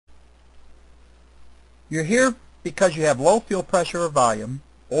You're here because you have low fuel pressure or volume,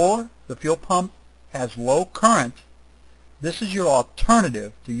 or the fuel pump has low current. This is your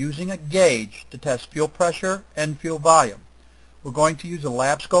alternative to using a gauge to test fuel pressure and fuel volume. We're going to use a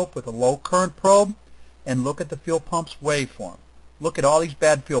lab scope with a low current probe and look at the fuel pump's waveform. Look at all these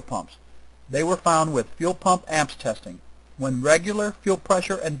bad fuel pumps. They were found with fuel pump amps testing, when regular fuel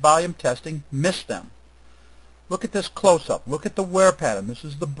pressure and volume testing missed them. Look at this close-up. Look at the wear pattern. This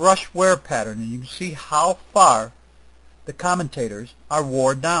is the brush wear pattern, and you can see how far the commentators are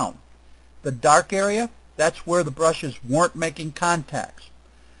wore down. The dark area, that's where the brushes weren't making contacts.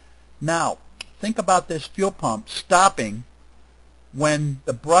 Now, think about this fuel pump stopping when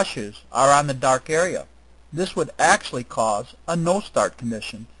the brushes are on the dark area. This would actually cause a no-start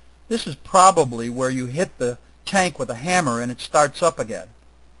condition. This is probably where you hit the tank with a hammer and it starts up again.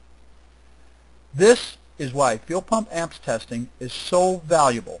 This is why fuel pump amps testing is so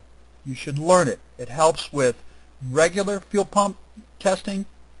valuable. You should learn it. It helps with regular fuel pump testing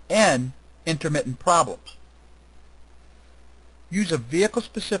and intermittent problems. Use a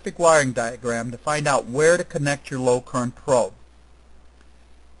vehicle-specific wiring diagram to find out where to connect your low current probe.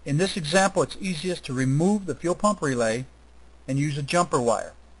 In this example, it's easiest to remove the fuel pump relay and use a jumper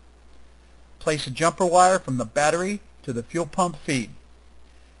wire. Place a jumper wire from the battery to the fuel pump feed,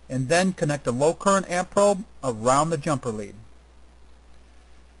 and then connect a low current amp probe around the jumper lead.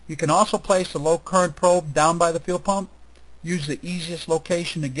 You can also place a low current probe down by the fuel pump. Use the easiest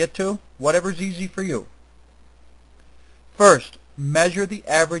location to get to, whatever's easy for you. First, measure the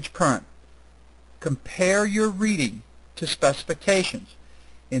average current. Compare your reading to specifications.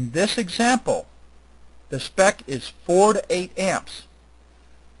 In this example, the spec is 4 to 8 amps.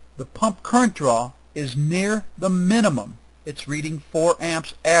 The pump current draw is near the minimum. It's reading 4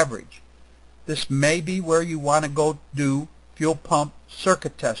 amps average. This may be where you want to go do fuel pump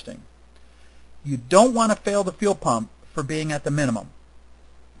circuit testing. You don't want to fail the fuel pump for being at the minimum.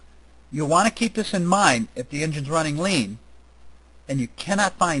 You'll want to keep this in mind if the engine's running lean and you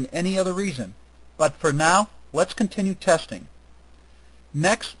cannot find any other reason. But for now, let's continue testing.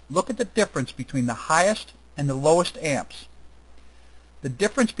 Next, look at the difference between the highest and the lowest amps. The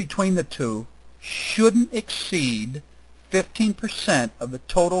difference between the two shouldn't exceed 15% of the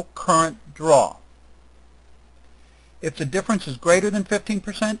total current draw. If the difference is greater than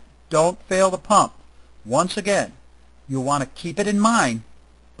 15%, don't fail the pump. Once again, you'll want to keep it in mind,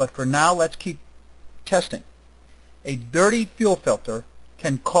 but for now, let's keep testing. A dirty fuel filter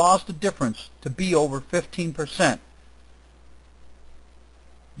can cause the difference to be over 15%.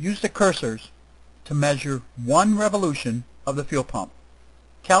 Use the cursors to measure 1 revolution of the fuel pump.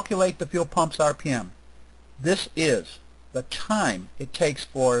 Calculate the fuel pump's RPM. This is the time it takes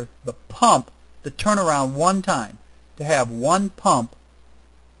for the pump to turn around one time, to have 1 pump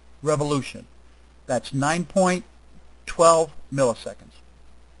revolution. That's 9.12 milliseconds.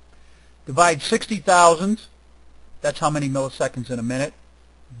 Divide 60 thousandths, that's how many milliseconds in a minute,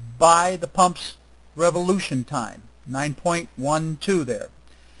 by the pump's revolution time, 9.12 there.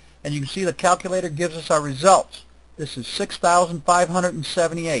 And you can see the calculator gives us our results. This is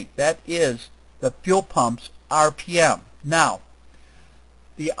 6,578. That is the fuel pump's RPM. Now,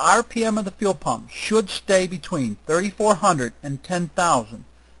 the RPM of the fuel pump should stay between 3,400 and 10,000.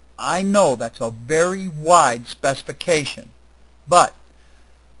 I know that's a very wide specification, but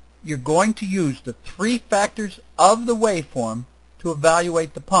you're going to use the 3 factors of the waveform to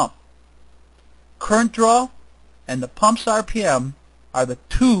evaluate the pump. Current draw and the pump's RPM are the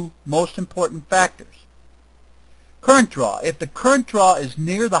 2 most important factors. Current draw. If the current draw is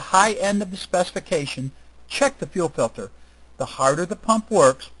near the high end of the specification, check the fuel filter. The harder the pump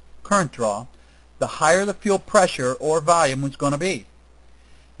works, current draw, the higher the fuel pressure or volume is going to be.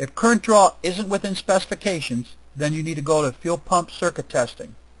 If current draw isn't within specifications, then you need to go to fuel pump circuit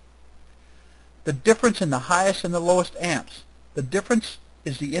testing. The difference in the highest and the lowest amps. The difference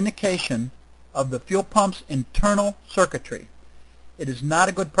is the indication of the fuel pump's internal circuitry. It is not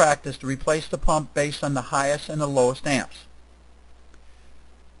a good practice to replace the pump based on the highest and the lowest amps.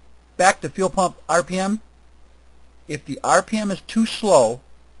 Back to fuel pump RPM. If the RPM is too slow,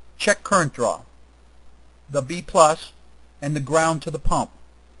 check current draw, the B plus, and the ground to the pump.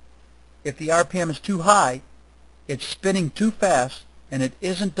 If the RPM is too high, it's spinning too fast and it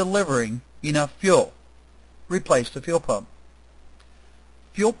isn't delivering enough fuel. Replace the fuel pump.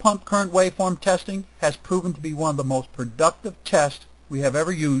 Fuel pump current waveform testing has proven to be one of the most productive tests we have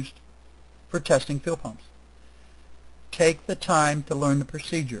ever used for testing fuel pumps. Take the time to learn the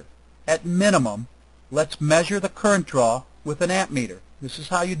procedure. At minimum, let's measure the current draw with an amp meter. This is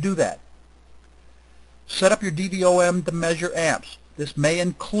how you do that. Set up your DVOM to measure amps. This may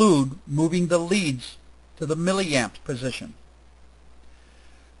include moving the leads to the milliamps position.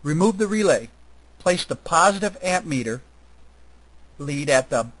 Remove the relay. Place the positive ammeter lead at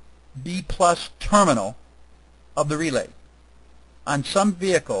the B plus terminal of the relay. On some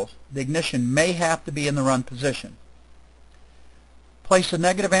vehicles, the ignition may have to be in the run position. Place the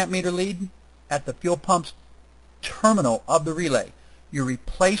negative ammeter lead at the fuel pump's terminal of the relay. You're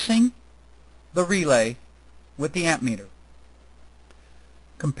replacing the relay with the ammeter.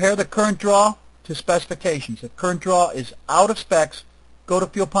 Compare the current draw to specifications. If current draw is out of specs, go to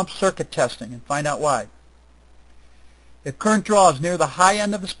fuel pump circuit testing and find out why. If current draw is near the high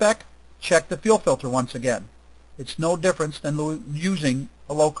end of the spec, check the fuel filter once again. It's no different than using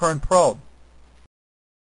a low current probe.